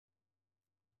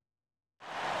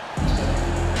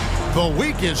The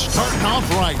week is starting off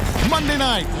right. Monday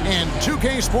night, and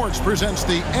 2K Sports presents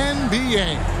the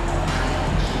NBA.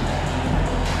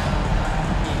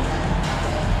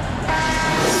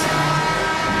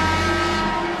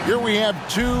 Here we have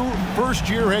two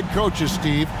first-year head coaches,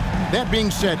 Steve. That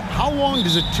being said, how long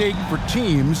does it take for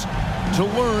teams to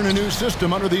learn a new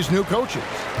system under these new coaches?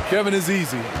 Kevin, is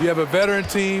easy. If you have a veteran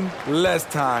team, less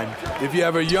time. If you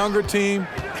have a younger team,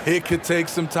 it could take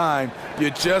some time. You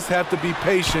just have to be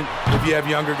patient if you have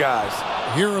younger guys.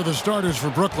 Here are the starters for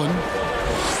Brooklyn.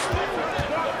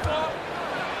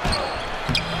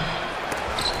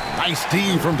 Nice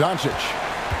D from Doncic.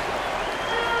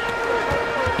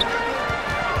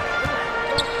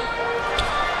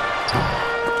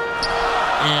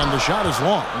 And the shot is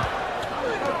long.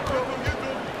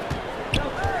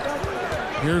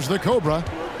 Here's the Cobra.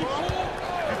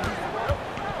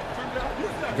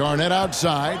 Garnett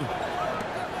outside.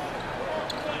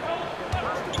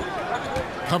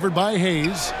 Covered by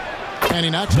Hayes. And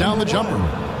he knocks down the jumper.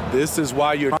 This is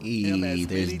why you're...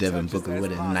 There's Devin Booker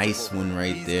with a nice one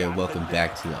right there. Welcome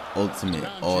back to the Ultimate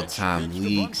All-Time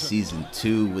League Season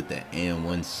 2 with the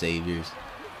N1 Saviors.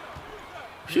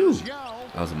 Phew,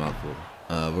 that was a mouthful.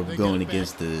 We're going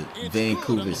against the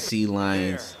Vancouver Sea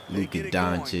Lions. Luka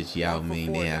Doncic, Yao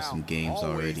Ming. They have some games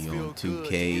already on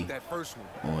 2K,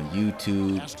 on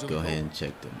YouTube. Go ahead and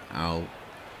check them out.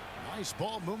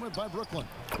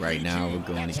 Right now, we're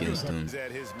going against them,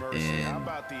 and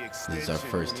this is our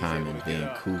first time in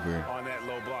Vancouver.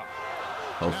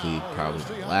 Hopefully, probably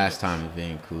the last time in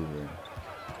Vancouver.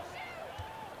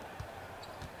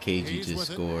 KG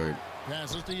just scored.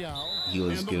 He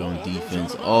looks good on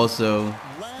defense also,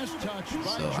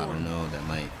 so I don't know,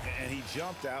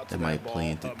 that might play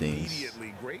into things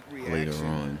later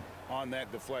on.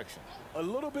 That deflection. A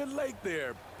little bit late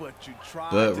there, but you tried.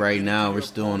 But right now we're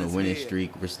still on a winning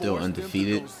streak. We're still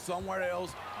undefeated. Somewhere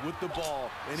else with the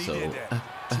ball, and he so did that.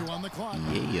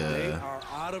 yeah. They are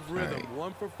out of rhythm. Right.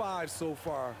 1 for 5 so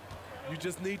far. You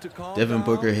just need to calm Devin down.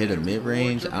 Booker hit a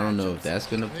mid-range. I don't know if that's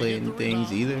gonna play in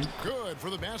things either.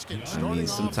 I mean,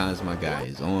 sometimes my guy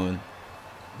is on.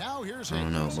 I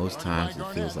don't know. Most times it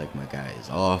feels like my guy is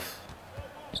off.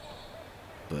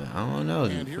 But I don't know.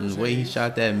 From the way he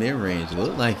shot that mid-range, it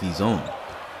looked like he's on.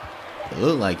 It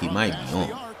looked like he might be on.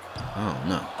 I don't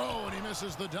know. I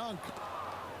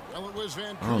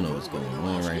don't know what's going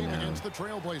on right now.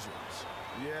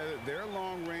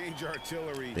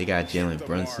 They got Jalen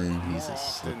Brunson. He's a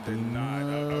slippery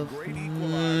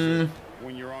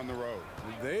when you're on the road.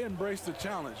 They embrace the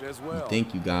challenge as well. You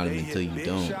think you got him until you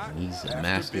don't. He's a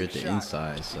master at the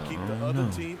inside, so I don't know.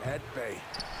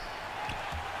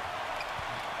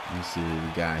 Let me see what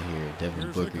we got here.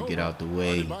 Devin Booker, get out the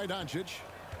way.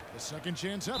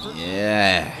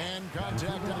 Yeah.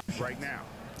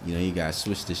 You know, you got to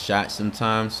switch the shot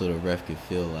sometimes so the ref can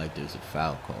feel like there's a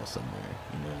foul call somewhere.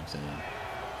 You know what I'm saying?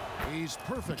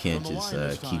 You can't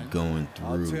just keep going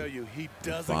through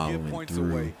and following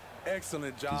through because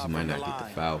you might not get the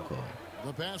foul call.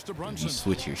 If you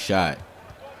switch your shot,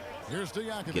 you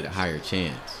get a higher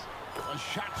chance.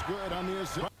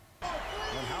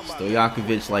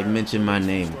 Stojakovic, like, mention my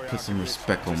name. Put some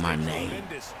respect on my name.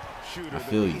 I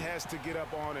feel you.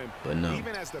 But no.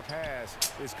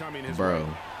 Bro.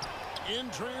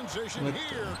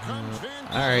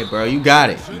 Alright, bro. You got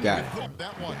it. You got it.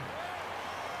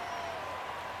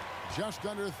 Just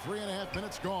under 3.5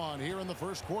 minutes gone here in the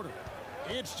first quarter.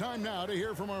 It's time now to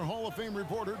hear from our Hall of Fame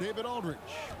reporter, David Aldridge.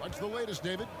 What's the latest,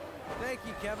 David? Thank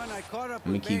you, Kevin. I caught up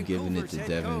I'm with gonna keep giving it to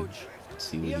Devin. Coach.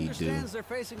 See what he understands they're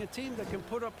facing a team that can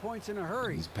put up points in a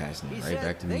hurry. He's passing it he right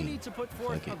back to me. They need to put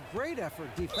forth a great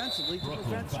effort defensively to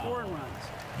prevent scoring runs.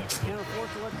 Can't afford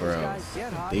to let these guys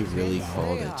get hot. They really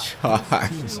called a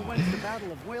charge.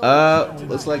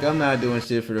 Looks like I'm not doing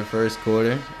shit for the first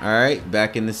quarter. All right,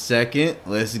 back in the second.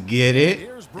 Let's get it.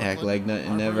 Act like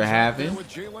nothing never happened.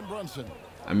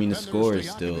 I mean, the score is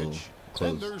still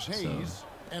close, so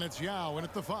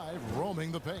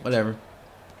whatever.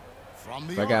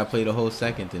 If I gotta play the whole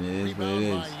second, then it is what it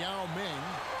is. And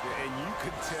you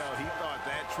could tell he thought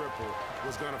that triple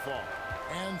was gonna fall.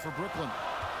 And for Brooklyn.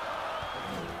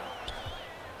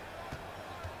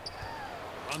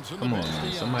 Come on,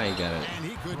 man. Somebody gotta.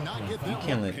 You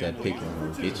can't let that pick and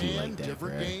roll get you like that,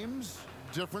 bro.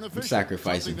 You're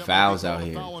sacrificing fouls out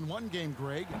here. Y'all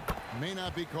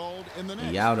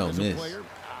don't miss.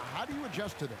 How do you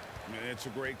adjust to that? It's a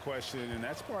great question, and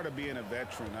that's part of being a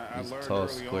veteran. I learned tall,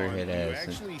 early square-head on, ass.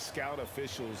 you actually scout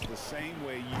officials the same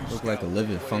way you look like a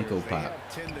living Funko Pop.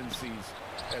 Tendencies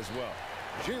as well.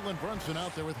 Jalen Brunson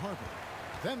out there with Harper.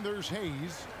 Then there's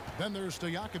Hayes. Then there's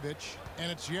Stojakovic,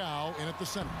 and it's Yao in at the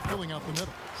center, filling out the middle.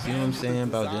 See what I'm saying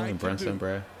about Jalen Brunson,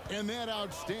 bro? And that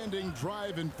outstanding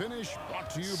drive and finish brought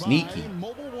to you Sneaky. by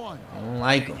Mobile One. I don't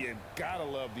like him.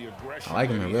 I like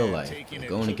him in real life. But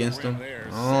going against him, I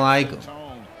don't like him.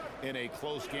 In a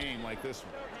close game like this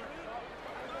one.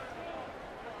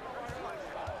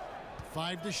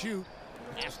 5 to shoot.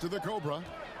 Pass to the Cobra.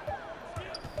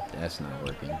 That's not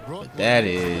working. But that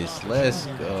is. Let's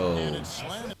go.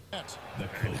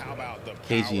 And how about the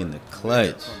KG in the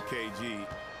clutch. From KG,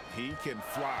 he can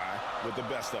fly with the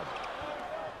best of them.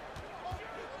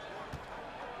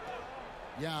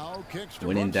 Yao kicks to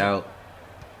When in Brunson. doubt,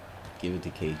 give it to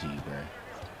KG, bro.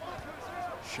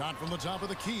 Shot from the top of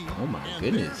the key. Oh my And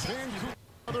goodness. there's Vancouver,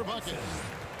 another bucket.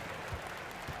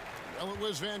 Well, it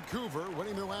was Vancouver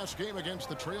winning their last game against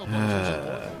the Trailblazers.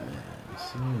 Man,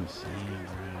 see what I'm saying,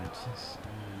 bro? Just,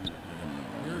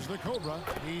 Here's the Cobra.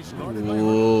 He's guarded by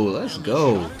ooh, Hart. let's And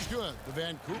go. the shot is good. The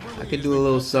Vancouver I lead could has do a been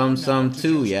little cut something, down something to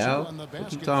too, just y'all. two on the What you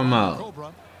basket talking from the about?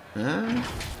 Cobra. Huh?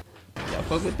 Y'all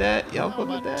fuck with that? Y'all fuck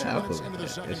with that? Now I about 2 minutes fuck into with the that.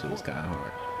 second That shit was quarter. kind of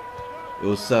hard. It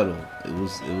was subtle. It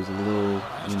was a little,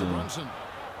 Pass you to know, Brunson.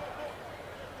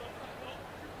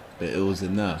 but it was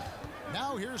enough.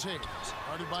 Now here's Hayes.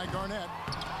 Guarded by Garnett.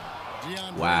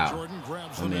 DeAndre Wow. Jordan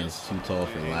grabs My the man miss. is too tall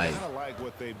for life. Kind of like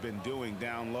what they've been doing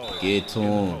down low. Get to in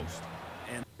the him. post.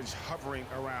 And he's hovering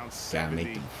around Gotta 70.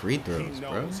 make them free throws, he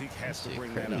bro. knows he has That to shit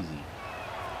bring that up. crazy.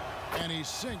 And he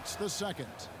sinks the second.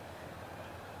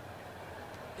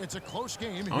 It's a close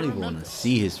game. I here don't in even want to Memphis.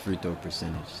 see his free throw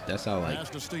percentage. That's how like Pass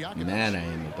to Stojakovic. mad I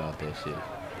am about that shit.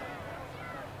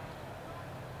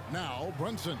 Now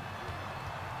Brunson.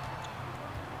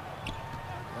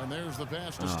 And there's the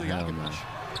pass to Oh, hell Stojakovic. no.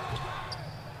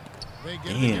 They get it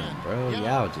Damn, again. bro, Yeah.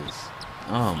 y'all just.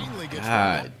 Oh my Finally gets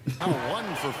God. that. Now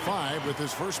 1 for 5 with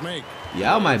his first make.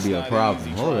 Y'all might be a It's not problem.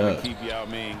 easy Hold trying up. to keep Yao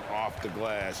Ming off the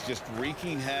glass, just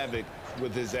wreaking havoc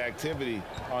with his activity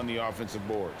on the offensive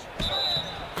boards.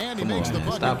 And he Come makes on, the man.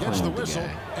 bucket, Stop gets the playing with the whistle,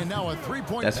 guy. and now a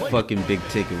 3-point That's play. fucking big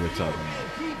ticket we're talking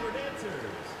about.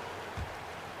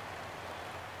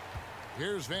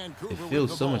 Here's Vancouver It with feels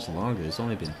the so ball. much longer. It's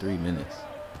only been 3 minutes.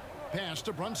 Pass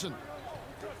to Brunson.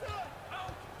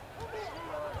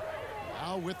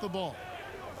 Now with the ball.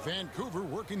 Vancouver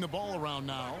working the ball around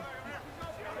now.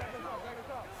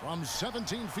 From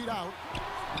 17 feet out.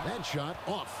 That shot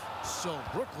off. So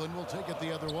Brooklyn will take it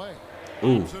the other way.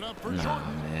 Ooh, Moves it up for nah,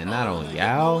 Jordan. man, not Oh, on they get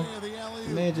Yao. in the way of the alley-oop.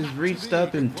 Man just Not to reached be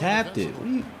up and good tapped it.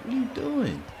 defensively. What are you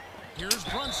doing? Here's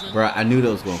Brunson. Bro, I knew they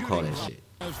was gonna call that Shooting shit.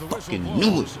 as the whistle Fucking blows.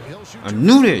 knew it. He'll shoot I two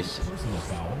knew free this. throws.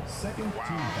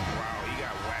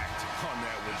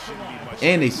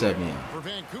 And they subbed me in. For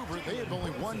Vancouver, they have only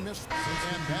one miss,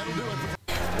 and that'll do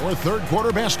it for third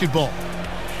quarter basketball.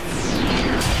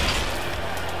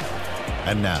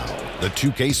 And now, the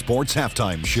 2K Sports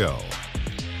Halftime Show.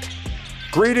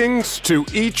 Greetings to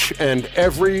each and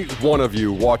every one of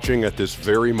you watching at this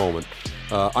very moment.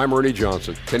 I'm Ernie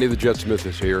Johnson. Kenny the Jet Smith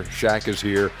is here. Shaq is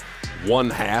here. One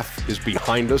half is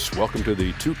behind us. Welcome to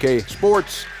the 2K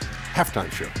Sports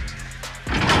Halftime Show.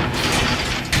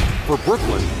 For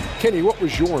Brooklyn, Kenny, what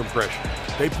was your impression?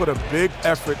 They put a big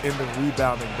effort in the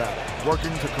rebounding battle,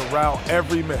 working to corral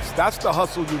every miss. That's the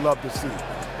hustle you love to see.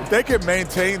 If they can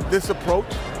maintain this approach,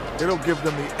 it'll give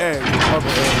them the edge in other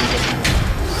areas.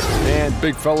 And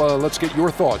big fella, let's get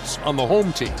your thoughts on the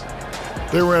home team.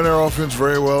 They ran their offense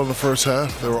very well in the first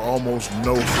half. There were almost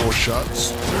no forced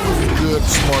shots. It was good,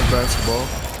 smart basketball.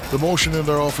 The motion in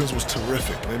their offense was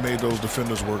terrific. They made those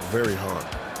defenders work very hard.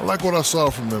 I like what I saw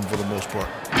from them for the most part.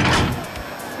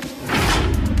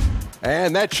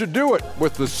 And that should do it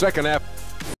with the second half.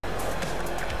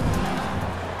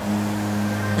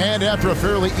 And after a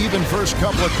fairly even first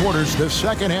couple of quarters, the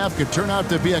second half could turn out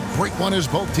to be a great one as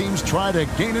both teams try to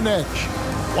gain an edge.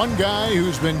 One guy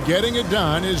who's been getting it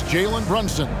done is Jalen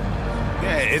Brunson.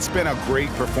 Yeah, it's been a great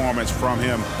performance from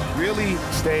him, really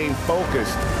staying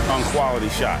focused on quality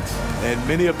shots. And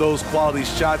many of those quality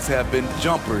shots have been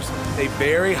jumpers, a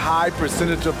very high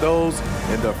percentage of those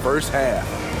in the first half.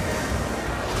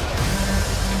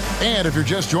 And if you're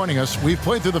just joining us, we've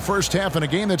played through the first half in a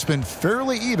game that's been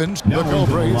fairly even. The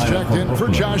Cobra is checked in for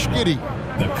Josh Giddey.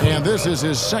 And this is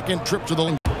his second trip to the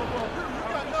line.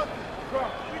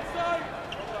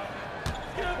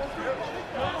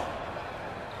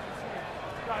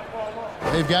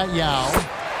 They've got Yao.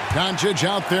 Doncic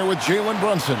out there with Jalen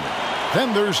Brunson.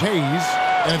 Then there's Hayes.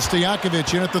 And it's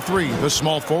Stojakovic in at the 3, the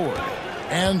small forward.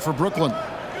 And for Brooklyn.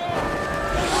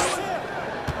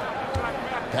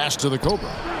 Pass to the Cobra.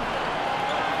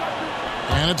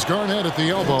 And it's Garnett at the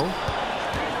elbow.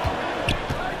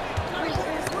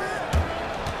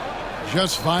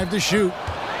 Just 5 to shoot.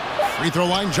 Free throw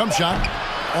line jump shot.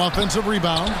 Offensive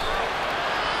rebound.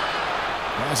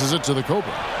 Passes it to the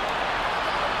Cobra.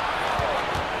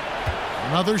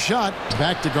 Another shot.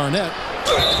 Back to Garnett.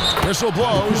 Whistle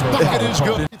blows. Bucket is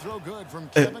good.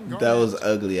 That was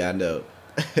ugly, I know.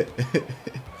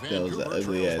 That was an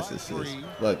ugly ass assist.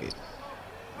 Bucket.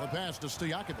 But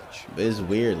it's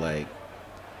weird, like,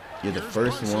 you're the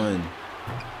first one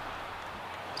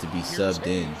to be subbed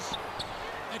in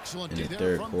the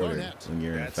third quarter when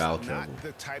you're in foul trouble.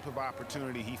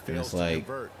 And it's like,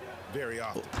 ooh.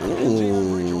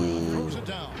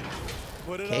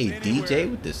 Hey, DJ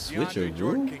with the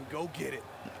switcheroo.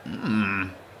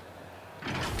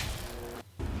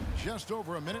 Just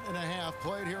over a minute and a half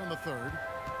played here in the third.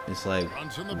 It's like,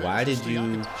 why did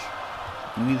you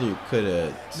either could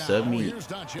have subbed me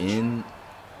in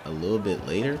a little bit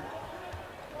later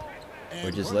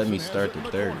or just let me start the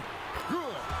third.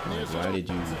 Like, why did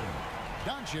you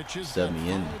sub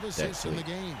me in that quick?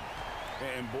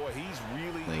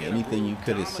 Like, anything you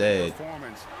could have said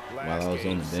while I was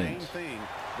on the bench,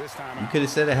 you could have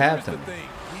said at halftime.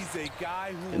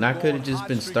 And I could have just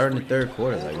been starting the third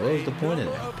quarter. Like, what was the point of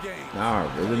that? Now our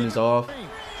rhythm is off.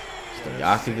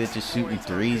 Stojakovic is shooting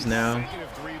threes now.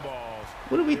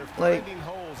 What are we, like,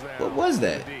 what was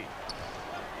that?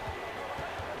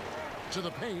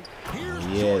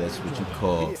 Yeah, that's what you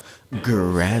call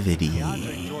gravity.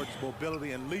 Jordan's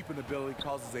mobility and leaping ability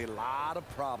causes a lot of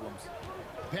problems.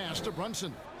 Pass to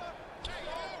Brunson.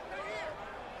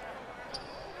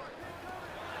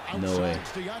 No way.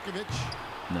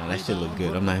 No, that shit look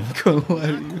good. I'm not even gonna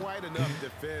lie to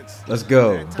you. Let's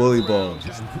go. Bully ball. He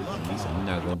said, you're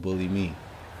not gonna bully me.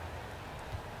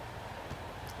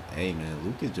 Hey man,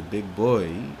 Luka's a big boy.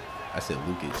 I said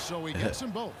Luka's. So he gets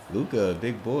them both. Luka, a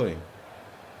big boy.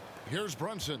 Here's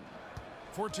Brunson.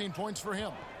 14 points for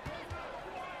him.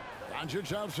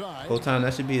 Doncic outside. Whole time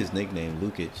that should be his nickname,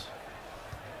 Lukic.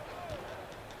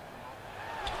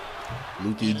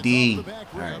 Lukey D.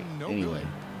 All right. Anyway.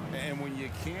 And when you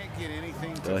can't get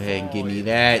anything, go ahead and give me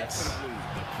that.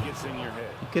 You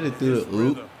could have threw the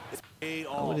oop.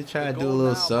 I would have tried to do a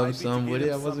little something with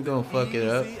it. I wasn't going to fuck it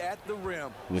up.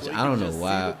 Which I don't know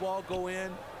why.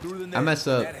 I mess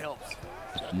up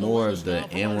more of the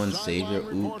and-one savior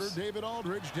oops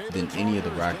than any of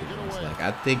the Rocket games. Like,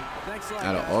 I think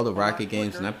out of all the Rocket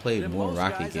games, and I played more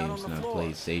Rocket games than I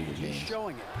played savior games.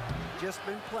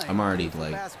 I'm already,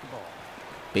 like,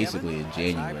 basically in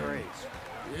January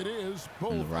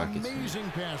in the Rockets.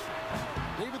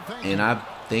 And I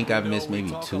think I've missed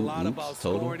maybe 2 oops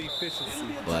total.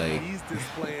 Like,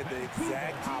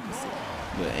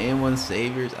 the and-one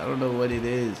saviors, I don't know what it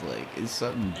is. Like, it's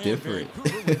something different.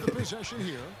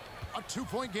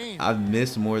 I've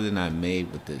missed more than I made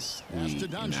with this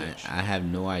league, and I have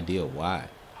no idea why.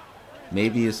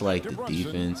 Maybe it's like the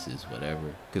defense is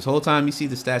whatever. Because whole time you see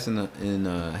the stats in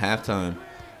halftime,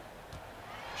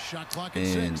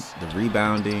 and the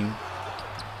rebounding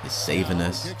is saving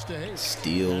us.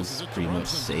 Steals pretty much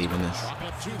saving us.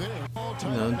 You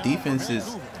know, defense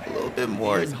is a little bit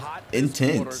more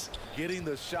intense in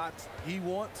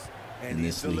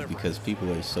this league because people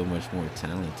are so much more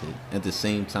talented. At the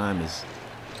same time, it's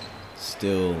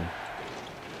still,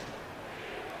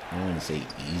 I don't want to say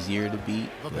easier to beat,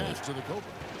 but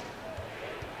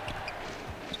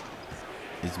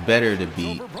it's better to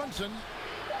beat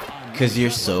because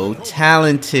you're so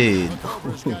talented.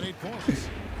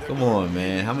 Come on,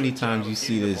 man. How many times you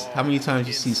see this? How many times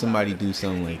you see somebody do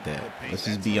something like that? Let's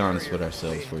just be honest with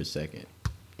ourselves for a second.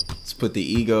 Let's put the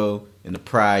ego and the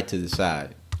pride to the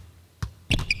side.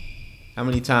 How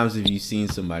many times have you seen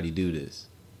somebody do this?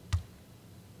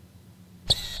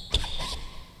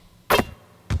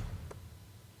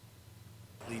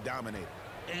 Dominated.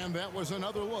 And that was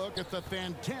another look at the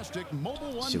fantastic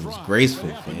mobile one. Shit was graceful,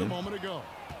 man.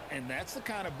 And that's the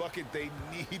kind of bucket they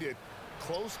needed.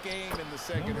 Close game in the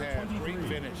second half. Great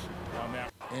finish on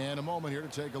that. And a moment here to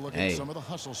take a look at some of the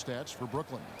hustle stats for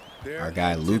Brooklyn. Our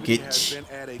guy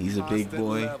Lukic, he's a big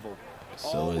boy.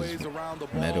 So is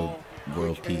Metal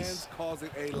World Peace. I was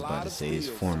about to say his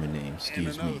former name,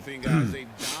 excuse me.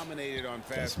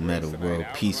 That's Metal World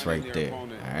Peace right there.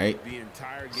 Alright?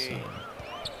 So,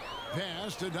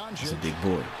 he's a big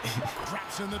boy.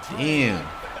 Damn.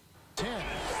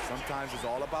 Sometimes it's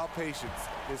all about patience.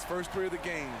 His first 3 of the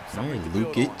game. Hey,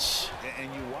 Lukic.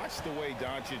 And you watch the way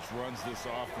Doncic runs this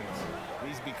offense.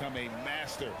 He's become a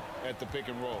master at the pick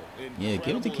and roll. Yeah,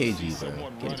 give it to KG,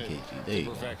 bro. Give it to KG. There you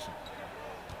go.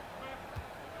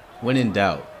 When in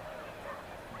doubt.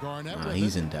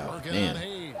 He's in doubt. Damn.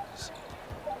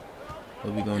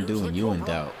 What we gonna do when you in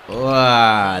doubt? Oh,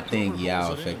 I think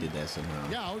Yao affected that somehow.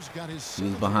 He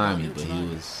was behind me, but he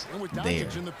was there.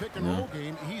 You know?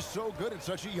 He's so good at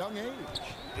such a young age.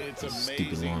 It's a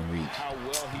stupid long reach.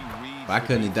 If I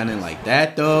couldn't have done it like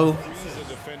that, though,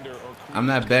 I'm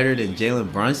not better than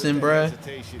Jalen Brunson, bruh.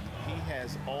 He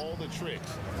has all the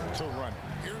tricks to run.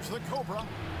 Here's the Cobra.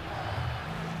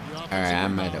 All right, I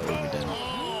might have overdone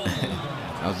it.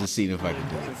 I was just seeing if I could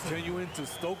do it. Continuing to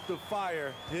stoke the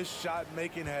fire, his shot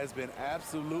making has been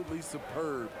absolutely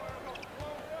superb.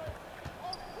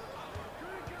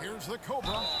 Here's the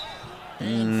Cobra.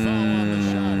 And foul on the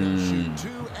shot. He'll shoot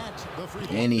 2 at the free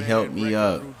throw. And he helped me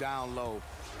up. Down low.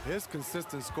 His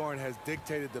consistent scoring has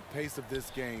dictated the pace of this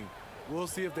game. We'll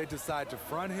see if they decide to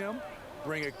front him,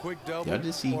 bring a quick double, Y'all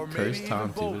just see or maybe Curse even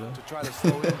Tom both Thibodeau? to try to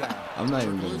slow him down. I'm not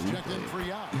even gonna replay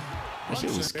it. That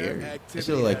shit was scary. That shit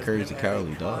looked like Courage the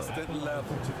Cowardly Dog.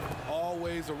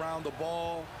 Always around the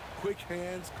ball, quick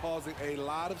hands causing a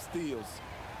lot of steals.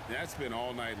 That's been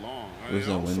all night long. Where's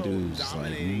that one dude who's just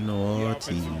like, naughty.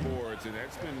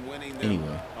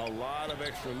 Anyway. A lot of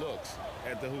extra looks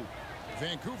at the hoop.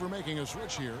 Vancouver making a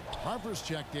switch here. Harper's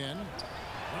checked in.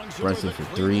 Brunson for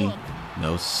 3.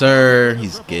 No, sir.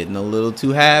 He's getting a little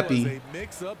too happy.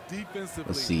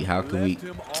 Let's see. How can we...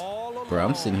 Bro,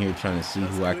 I'm sitting here trying to see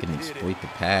who I can exploit the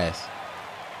pass.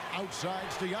 Outside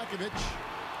Stojakovic.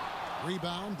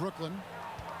 Rebound, Brooklyn.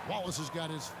 Wallace has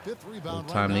got his 5th rebound.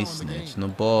 What time they snatching the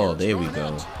ball? There we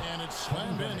go. And it's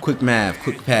slammed in. Quick math,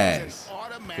 quick pass.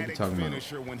 What are you talking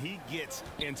about? When he gets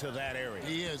into that area.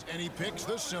 He is, and he picks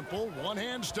the simple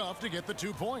one-hand stuff to get the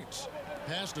 2 points.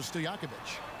 Pass to Stojakovic.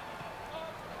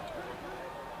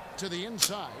 To the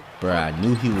inside. Bro, I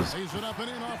knew he was. Lays it up and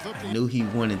in off the I knew he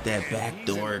wanted that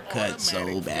backdoor cut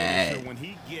so bad. When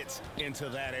he gets into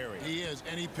that area. He is,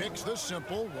 and he picks the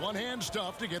simple one-hand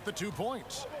stuff to get the 2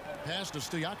 points. Pass to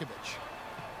Stojakovic.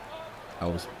 I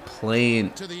was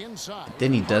playing. To the inside.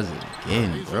 Then he does it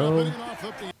again, bro.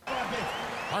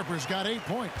 Harper's got 8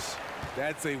 points.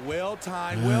 That's a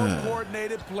well-timed,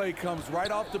 well-coordinated play. Comes right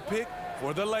off the pick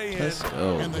for the lay-in. Let's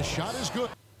go. And the shot is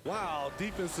good. Wow,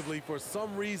 defensively, for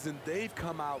some reason, they've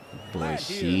come out Boy,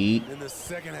 here in the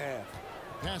second half.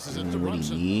 Passes it to what he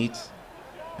Brunson. needs.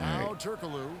 Now All right.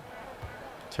 Turkoglu.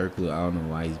 Turkoglu, I don't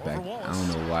know why he's back. I don't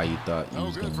know why you thought he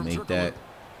was going to make that.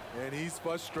 And he's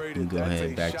frustrated. We go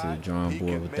ahead back to the drawing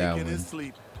board with that one.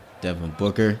 Sleep. Devin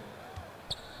Booker.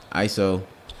 ISO.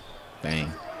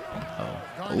 Bang. Oh.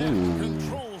 Ooh.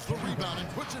 Controls the rebound and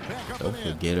puts it back up Don't and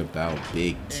in. forget about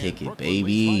big ticket, Brooklyn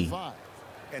baby. leads by 5.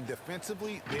 And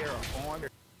defensively, they are on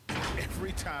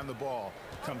every time the ball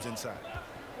comes inside.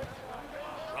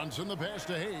 Runs in the pass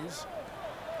to Hayes.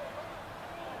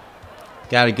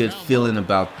 Got a good feeling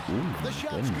about. Ooh, The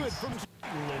shot's goodness. good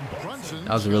from Brunson.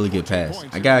 That was a really good pass.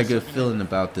 I got a good feeling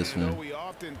about this You know, one, we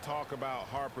often talk about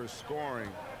Harper's scoring.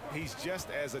 He's just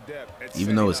as adept at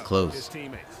even though it's setting up close. his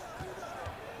teammates.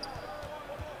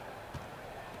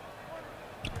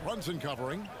 Brunson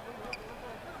covering.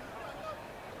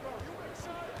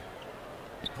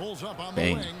 Pulls up on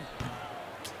Bang. the wing.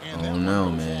 I And that don't know,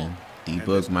 one goes man. long.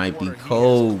 D-Book might be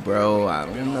cold, bro. I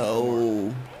don't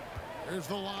know. There's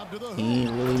the lob to the hoop. He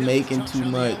ain't really Just making touch too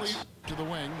on the much. alley to the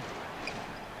wing.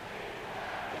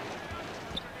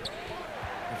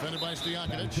 Defended by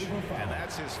Stojakovic. And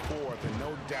that's his 4th, and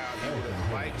no doubt he would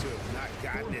have liked to have not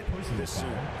gotten it this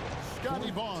soon.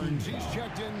 Scotty Barnes, he's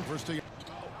checked in for Stojakovic.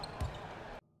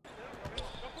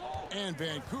 And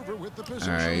Vancouver with the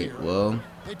position All right, here. well,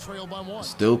 They trail by 1.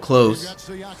 still They've close. got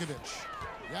Stojakovic.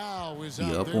 Yao is He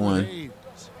out up there 1. with Hayes.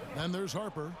 Then there's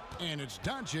Harper, and it's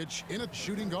Doncic in a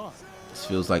shooting guard. This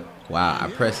feels like, wow, I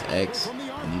pressed X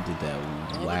and you did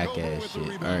that whack ass shit.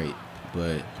 All right,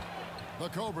 but The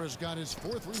Cobra's got his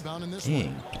 4th rebound in this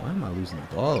dang, one. why am I losing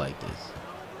the ball like this?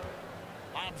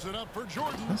 Lobs it up for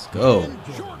Jordan. Let's go. And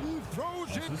Jordan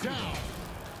throws it down.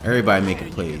 Everybody making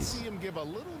You can plays. see him give a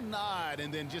little nod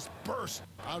and then just burst.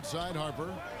 Outside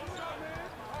Harper.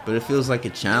 But it feels like a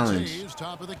challenge Hayes,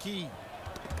 top of the key.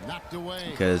 Knocked away.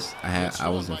 because I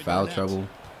was in foul trouble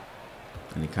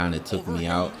and it kind of took me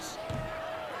out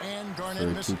And Garnett for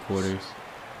misses. 2 quarters.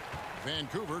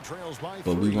 Vancouver trails by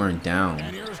But 3. we weren't down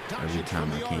And here's every Doncic time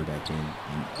from I the came arc. back in.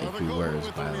 And if we were, it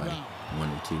was by like 1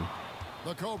 or 2.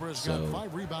 The Cobra's So- got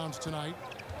 5 rebounds tonight.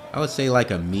 I would say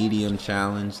like a medium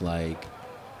challenge, like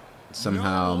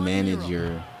somehow manage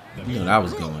your, you know, that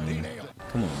was going in.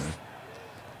 Come on, man.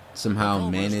 Somehow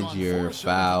manage your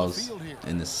fouls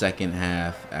in the second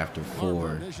half after 4.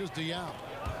 Harper dishes to Yao.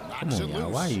 Come Knocks on, it y'all.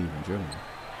 loose. Why are you even dribbling?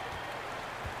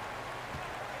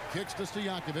 Kicks to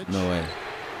Stojakovic. No way.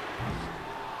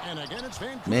 And again, it's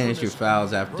Vancouver Manage your this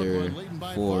fouls time. after Brooklyn leading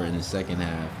by 4 in 5. the second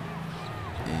half.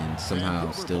 and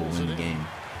somehow still win the game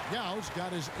Yow's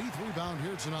got his 8th rebound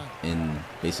here tonight. in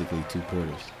basically 2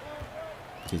 quarters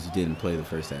because he didn't play the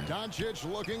first half. Doncic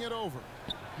looking it over.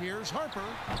 Here's Harper.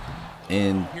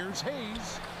 And Here's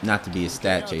Hayes. not to be a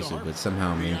stat chaser, but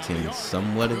somehow maintain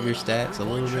somewhat of your stats a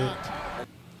little bit.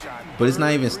 But it's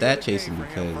not even stat chasing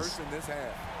because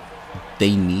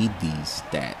they need these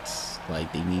stats.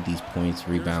 Like, they need these points,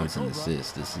 rebounds, and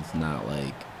assists. This is not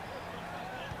like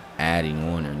adding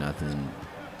on or nothing.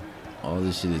 All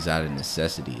this shit is out of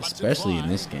necessity, especially in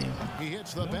this game. He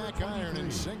hits the back iron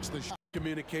and sinks the shot.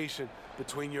 Communication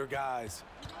between your guys.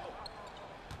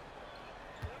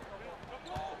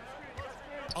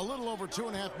 A little over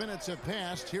 2.5 minutes have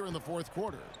passed here in the 4th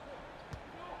quarter.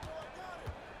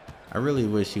 I really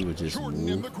wish he would just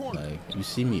move. Like, you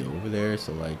see me over there,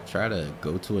 so like try to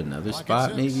go to another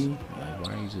spot maybe. Like,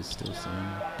 why are you just still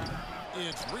saying?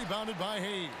 It's rebounded by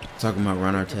Hayes. Talking about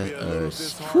Ron Artest,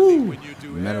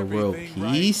 Meta World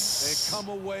Peace. Come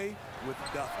away with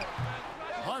nothing.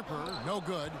 Harper, no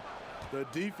good. The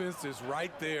defense is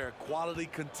right there. Quality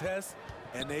contest,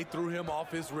 and they threw him off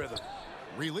his rhythm.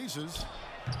 Releases.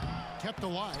 Kept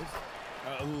alive.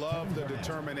 I love the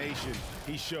determination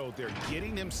he showed there,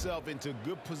 getting himself into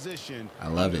good position. I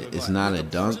love it. It's not a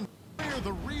dunk.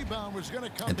 The rebound was gonna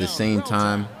come At the down same well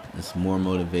time, timed. it's more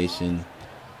motivation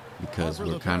because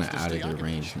we're kind of out of their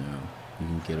range now. You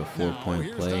can get a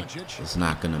 4-point play. It's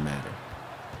not going to matter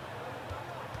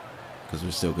because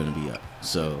we're still going to be up.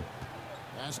 So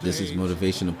this is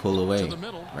motivation to pull away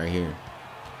right here.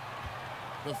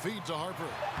 The feed to Harper.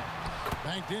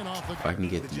 Banked in off the If I can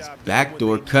get these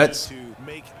backdoor cuts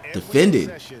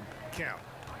defended.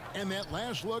 And that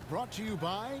last look brought to you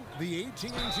by the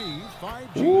AT&T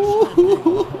 5G.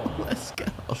 Ooh, let's go.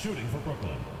 Shooting for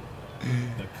Brooklyn.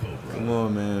 The Cobra. Come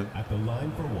on, man. At the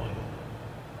line for 1.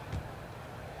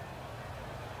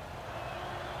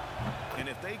 And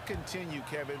if they continue,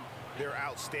 Kevin, their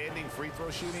outstanding free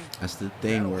throw shooting. That's the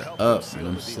thing. We're up, and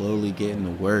I'm slowly getting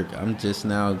to work. I'm just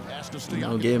now,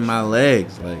 getting my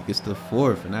legs. Like, it's the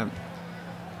 4th, and I'm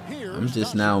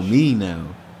just now me now.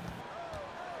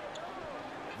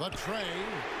 The tray.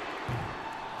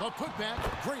 The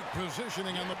putback. Great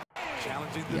positioning on the.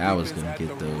 Yeah, I was gonna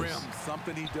get those.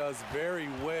 Something he does very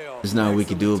well. There's nothing we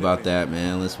can do about that,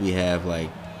 man, unless we have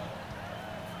like,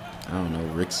 I don't know,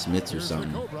 Rick Smith or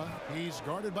something. He's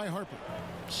guarded by Harper.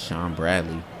 Sean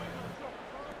Bradley.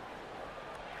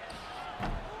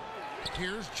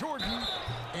 Here's Jordan,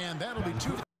 and that'll be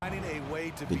 2.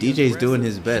 The DJ's doing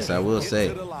his best, I will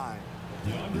say.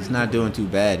 He's not doing too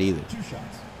bad either. 2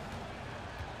 shots.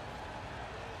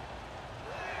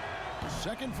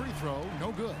 Second free throw,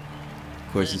 no good.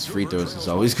 Of course, his free throws is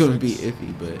always going to be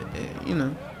iffy, but you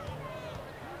know,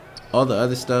 all the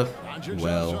other stuff,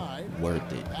 well,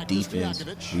 worth it. Defense,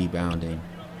 rebounding.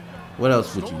 What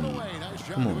else would you need?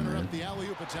 Come on, man.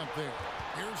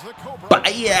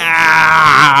 Yeah!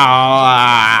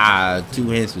 2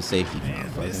 hands for safety.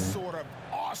 This sort of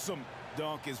awesome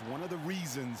dunk is one of the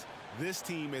reasons this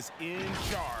team is in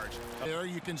charge. There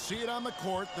you can see it on the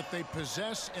court that they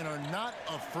possess and are not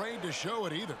afraid to show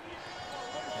it either.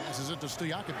 Passes it to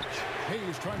Stojakovic.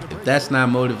 Hayes trying to break. If that's not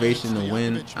motivation to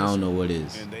win, I don't know what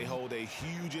is. And they hold a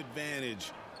huge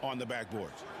advantage on the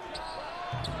backboard.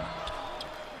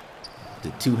 The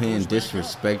 2-hand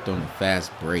disrespect on a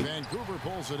fast break. Vancouver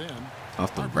pulls it in.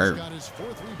 Off the Harper's burp. got his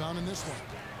 4th rebound in this one.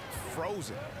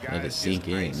 Frozen. Let it sink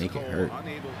in, make it hurt.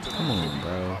 Come on,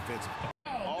 bro.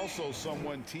 Also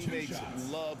someone teammates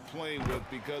love playing with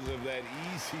because of that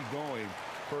easygoing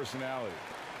personality.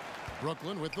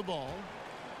 Brooklyn with the ball.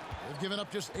 They've given up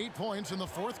just 8 points in the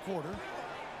 4th quarter.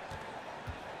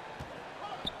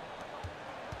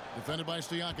 Defended by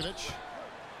Stojakovic.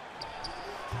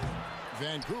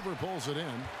 Vancouver pulls it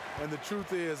in. And the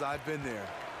truth is, I've been there.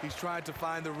 He's trying to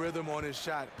find the rhythm on his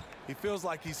shot. He feels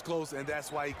like he's close, and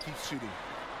that's why he keeps shooting.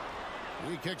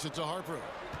 He kicks it to Harper.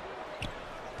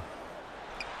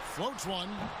 Floats one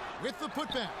with the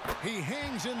putback. He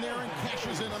hangs in there and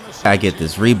cashes in on the. I get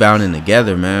this rebounding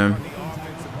together, man.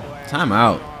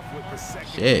 Timeout.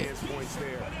 Shit.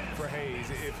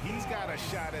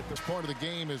 Part of the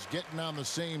game is getting on the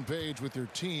same page with your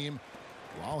team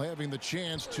while having the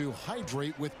chance to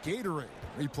hydrate with Gatorade.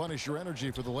 Replenish your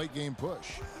energy for the late game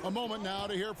push. A moment now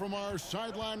to hear from our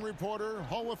sideline reporter,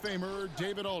 Hall of Famer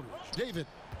David Aldridge. David.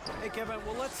 Hey, Kevin,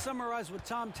 well, let's summarize what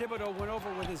Tom Thibodeau went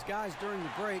over with his guys during the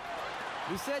break.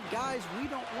 He said, guys, we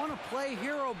don't want to play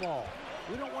hero ball.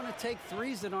 We don't want to take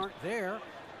threes that aren't there.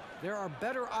 There are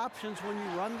better options when you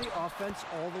run the offense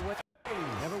all the way.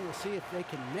 Kevin, we'll see if they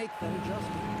can make that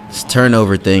adjustment. This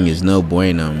turnover thing is no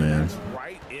bueno, man.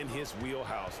 Right in his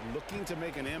wheelhouse, looking to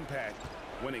make an impact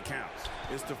when it counts.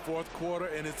 It's the fourth quarter,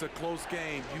 and it's a close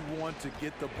game. You want to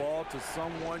get the ball to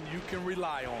someone you can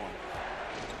rely on.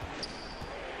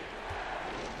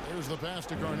 There's the pass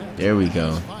to Garnett. There we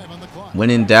go. When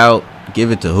in doubt,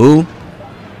 give it to who?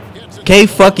 K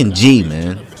fucking G,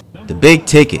 man. The big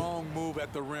ticket. Long move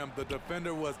at the rim. The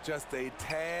defender was just a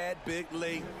tad bit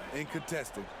late in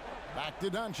contesting. Back to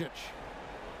Doncic.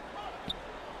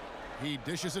 He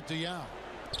dishes it to Yao.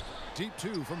 Deep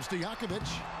two from Stojakovic.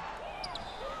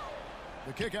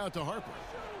 The kick out to Harper.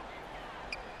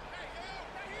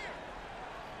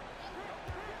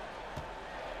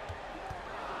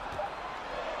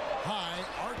 High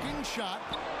arcing shot.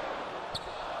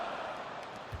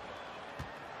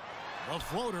 The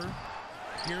floater.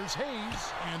 Here's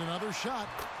Hayes and another shot,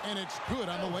 and it's good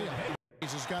on the way up.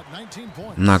 Hayes has got 19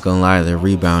 points. I'm not gonna lie, their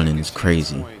rebounding is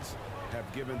crazy.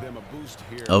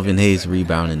 Elvin Hayes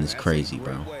rebounding is crazy,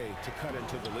 bro.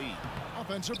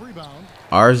 Offensive rebound.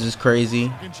 Ours is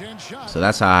crazy, so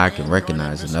that's how I can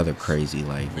recognize another crazy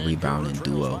like rebounding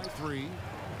duo.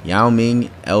 Yao Ming,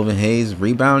 Elvin Hayes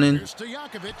rebounding.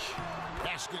 Stojakovic.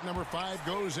 Basket number 5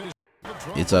 goes in.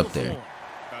 It's up there.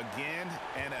 Again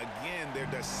and again, they're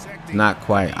dissecting. Not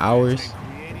quite ours,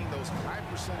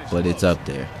 but it's up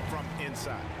there. From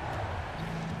inside.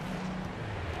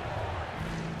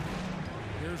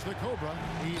 Here's the Cobra.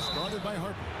 He's guarded by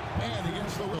Harper. And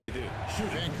against the will.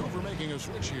 Vancouver making a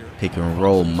switch here. Pick and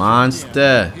roll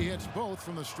monster. He hits both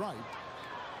from the stripe.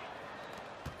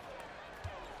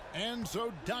 And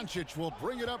so Doncic will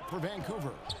bring it up for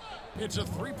Vancouver. It's a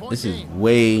 3-point This is game.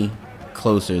 way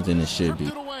closer than it should be.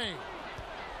 Stripped it away.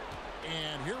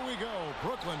 And here we go.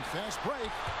 Brooklyn fast break.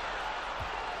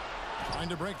 Trying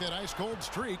to break that ice cold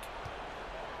streak.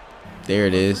 There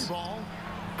it is. Ball.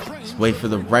 Just wait for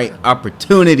the right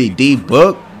opportunity,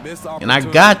 D-Book. And I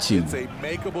got you. It's a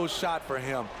makeable shot for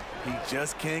him. He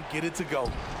just can't get it to go.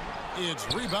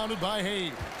 It's rebounded by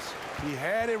Hayes. He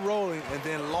had it rolling and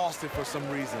then lost it for some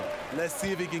reason. Let's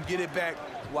see if he can get it back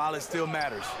while it still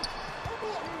matters.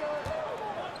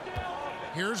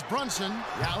 Here's Brunson.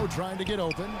 Yao trying to get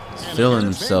open. And Feeling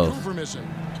here's himself. Vancouver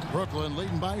missing. Brooklyn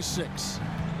leading by 6.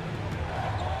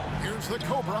 Here's the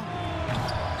Cobra.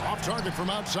 Off target from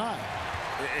outside.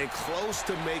 And close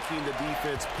to making the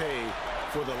defense pay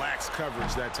for the lax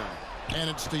coverage that time. And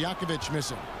it's Stojakovic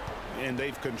missing. And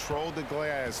they've controlled the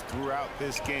glass throughout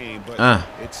this game, but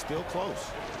it's still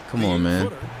close. Come on, man.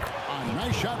 A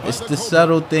nice shot by It's the the Cobra.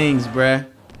 subtle things, bruh.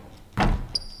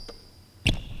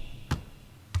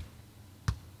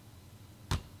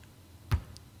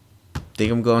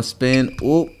 Think I'm gonna spin?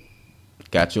 Oop.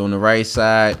 Got you on the right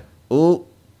side. Oop.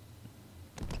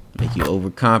 Make you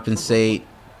overcompensate.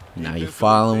 Now you're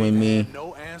following me.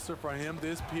 No answer for him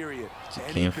this period.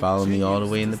 You can't follow me all the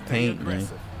way in the paint, man.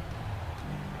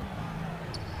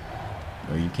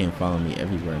 Or you can't follow me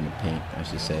everywhere in the paint, I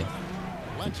should say.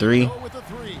 For 3.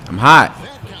 I'm hot.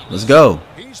 Let's go.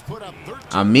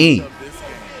 I'm me.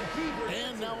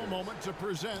 And now a moment to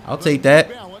present I'll take that.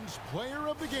 the balanced player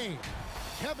of the game,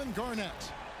 Kevin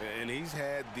Garnett. And he's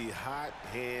had the hot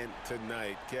hand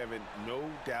tonight, Kevin, no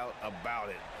doubt about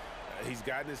it. He's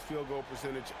gotten his field goal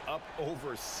percentage up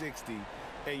over 60,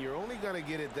 and you're only going to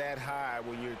get it that high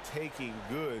when you're taking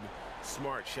good,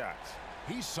 smart shots.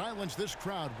 He silenced this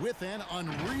crowd with an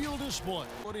unreal display.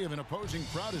 The quality of an opposing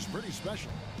crowd is pretty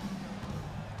special.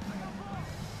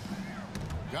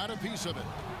 Got a piece of it.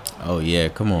 Oh, yeah.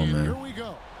 Come on, Here man. we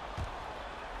go.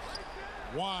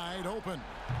 Wide open.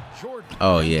 Jordan.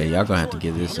 Oh, yeah. Y'all gonna have to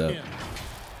give this up.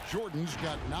 Jordan's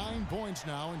got 9 points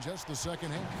now in just the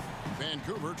second half.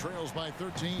 Vancouver trails by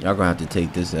 13. Y'all gonna have to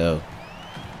take this L.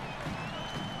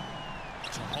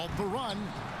 To halt the run.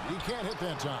 He can't hit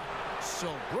that time.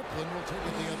 So Brooklyn will take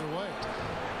it the other way.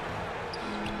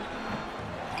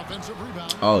 Offensive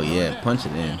rebound. Oh, yeah. Punch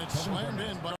it in. And it's slammed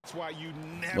in by That's why you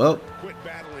never Well, quit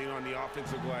battling on the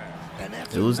offensive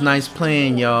glass. it was nice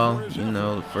playing, y'all. You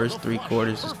know, the first 3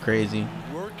 quarters is crazy.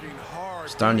 Working hard.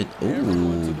 Starting to,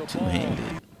 ooh,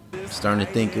 two-handed. Starting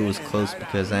to think it was close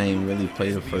because I ain't really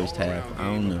played the first half. I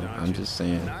don't know. I'm just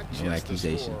saying, no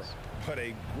accusations. But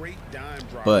a great dime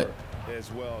dropper But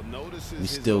as well. Notices we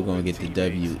his still gonna get the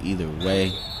W either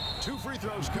way. 2 free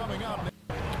throws coming up.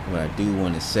 What I do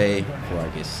want to say before I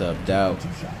get subbed out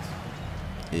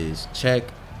is check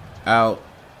out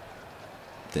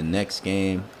the next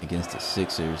game against the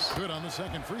Sixers. Good on the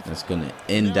second free throw. That's going to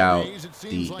end out Nowadays, it the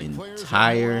seems like players have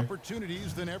more entire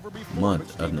opportunities than ever before,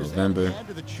 month but of teams have November. to add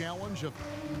to the challenge of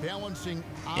balancing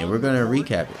And we're going to on-court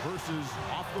recap it. versus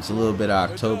off the There's a little bit of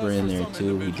It October does in for there some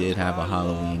too. We did have a individuals. I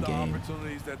Halloween love the game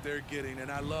opportunities that they're getting, and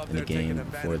I love and the they're taking game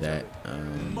before advantage that of it.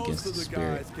 against Most the of the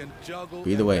Spirit. guys can juggle But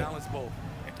either and way, balance both.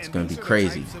 It's going to be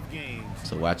crazy.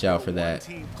 So watch out for that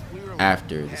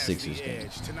after the Sixers game.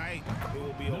 Tonight, it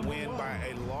will be a win by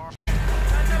a large.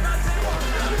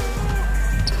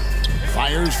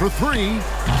 Fires for three.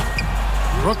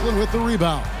 Brooklyn with the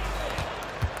rebound.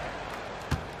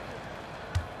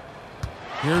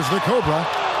 Here's the Cobra.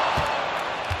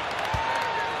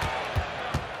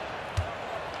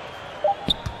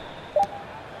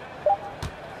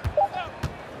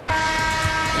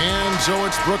 And so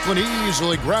it's Brooklyn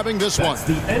easily grabbing this one.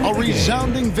 A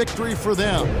resounding victory for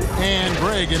them. And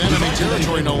Greg in enemy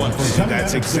territory, no less.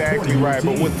 That's exactly right.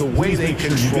 But with the way they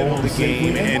controlled the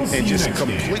game and just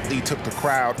completely took the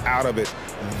crowd out of it,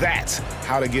 that's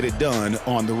how to get it done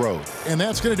on the road. And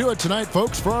that's going to do it tonight,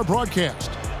 folks, for our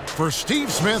broadcast. For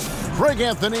Steve Smith, Craig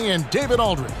Anthony, and David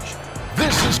Aldridge,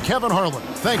 this is Kevin Harlan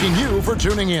thanking you for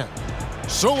tuning in.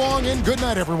 So long and good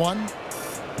night, everyone.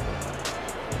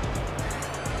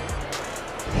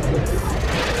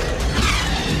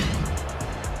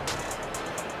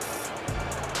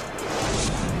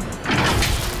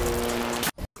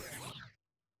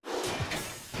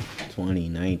 '20,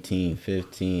 19,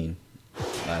 15.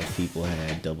 A lot of people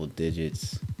had double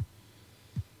digits.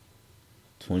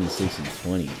 26 and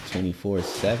 20, 24,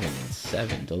 7 and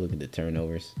 7. Don't look at the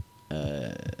turnovers.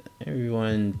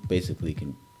 Everyone basically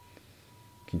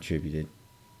contributed.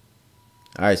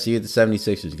 All right, see you at the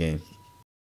 76ers game.